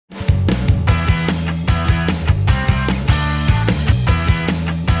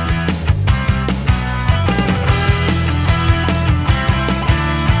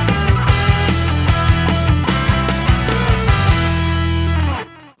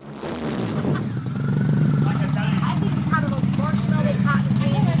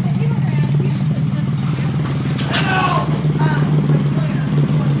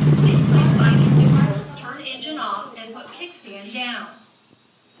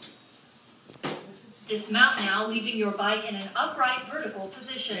Dismount now, leaving your bike in an upright vertical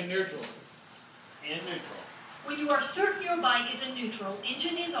position. In neutral. In neutral. When you are certain your bike is in neutral,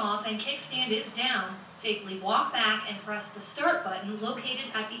 engine is off, and kickstand is down, safely walk back and press the start button located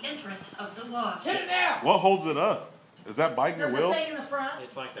at the entrance of the wash. Hit it now! What holds it up? Is that bike your wheel? There's a thing in the front.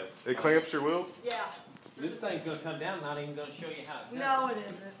 It's like a... It clamps your wheel? Yeah. This thing's going to come down, not even going to show you how it does. No, it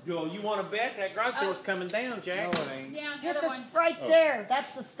isn't. Well, you want to bet that garage door's coming down, Jack? No, it ain't. Yeah, Hit the the one. right there.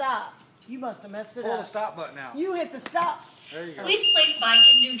 That's the stop. You must have messed it Pull the up. stop button out. You hit the stop. There you go. Please place bike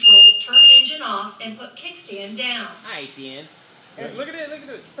in neutral, turn engine off, and put kickstand down. I ain't the end. Look at it, look at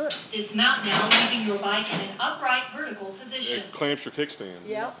it. Dismount now, leaving your bike in an upright vertical position. It clamps your kickstand.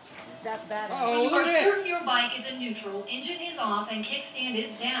 Yep. That's badass. Oh, When you look are at it. certain your bike is in neutral, engine is off, and kickstand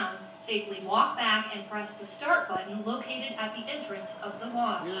is down, safely walk back and press the start button located at the entrance of the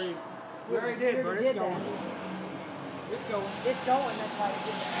wash. We already did, Bert. It's going. It's going. It's going. That's why it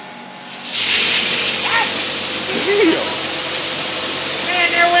did that. Man,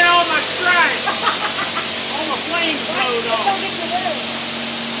 there went all my stripes. All my flames blowed Don't off. get your wheels.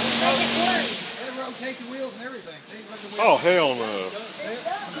 Don't get blurry. It'll rotate the wheels and everything. See, look at the Oh, wheels. hell no.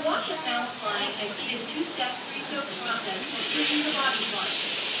 The wash is now applying a heated two-step pre-soak process for cleaning the body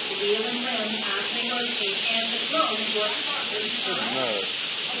parts. The wheel and rim as they rotate and the drum work properly. No.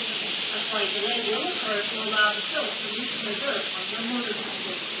 A slight delay will occur to allow the soap to loosen the dirt on your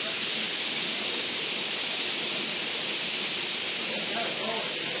motorcycle.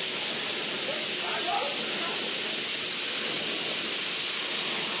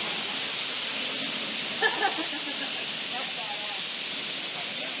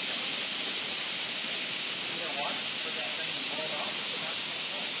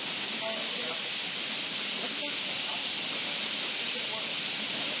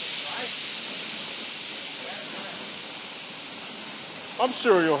 I'm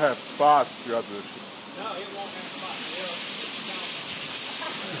sure you'll have spots throughout this. No, it won't have spots.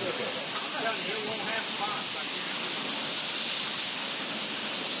 It won't have spots.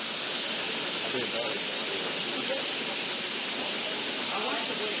 I like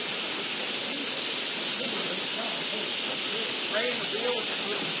the way spraying the wheel with that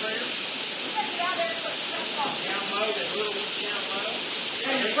little sprayer. Down low, that little one down low.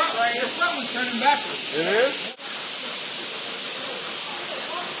 Hey, your front one's turning backwards. It is?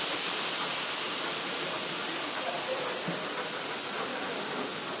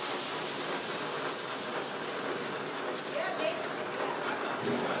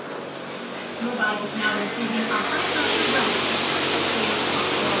 Your bike is now receiving a high pressure run.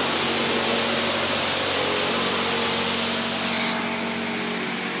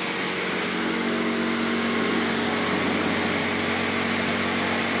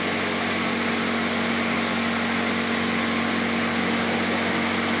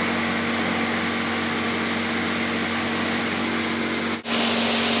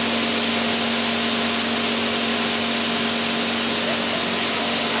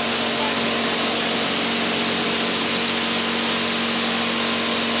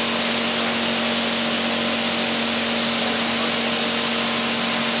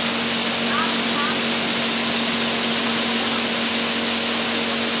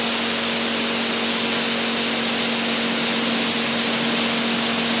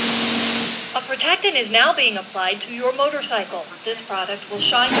 Protectant is now being applied to your motorcycle. This product will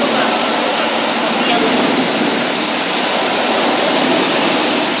shine your light.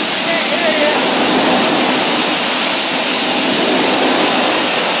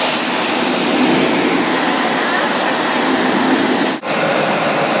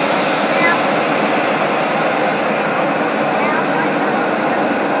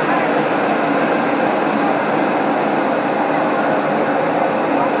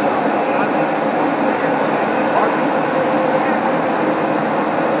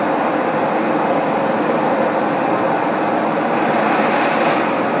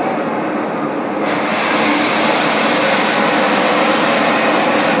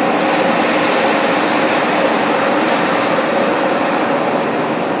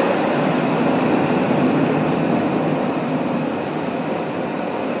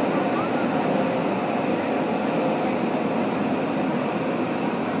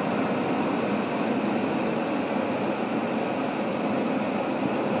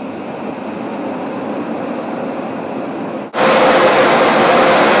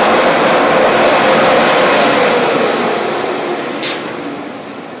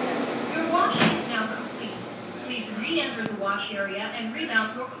 Area and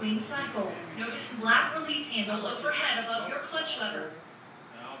remount your clean cycle. Notice the black release handle overhead above your clutch lever.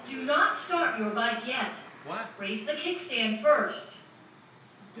 Do not start your bike yet. What? Raise the kickstand first.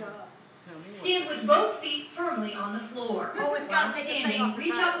 Duh. Stand with both feet firmly on the floor. Oh, it's While gotta take the thing standing, off the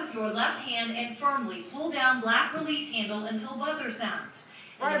reach tire. up with your left hand and firmly pull down black release handle until buzzer sounds.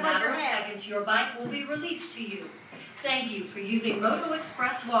 In Right a above matter your of head. seconds, your bike will be released to you. Thank you for using Moto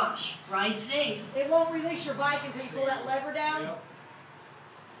Express Wash. Ride safe. It won't release your bike until you pull that lever down. Yep.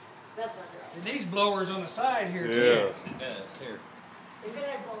 That's not good. And these blowers on the side here too. Yes. It does. Here. If it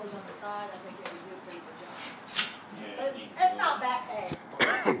had blowers on the side, I think it would do a pretty good job. Yeah. But it's not that bad.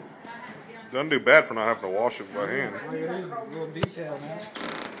 Doesn't do bad for not having to wash it by hand. Oh, yeah, these are real detail, man.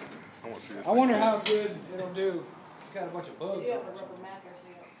 I want to see this. I wonder how good it'll do. It's got a bunch of bugs. You on have a it. rubber mat there, so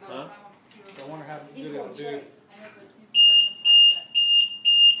you don't Huh? So I wonder how He's good going it'll do. straight.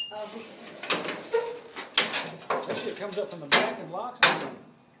 Oh, That shit comes up from the back and locks on.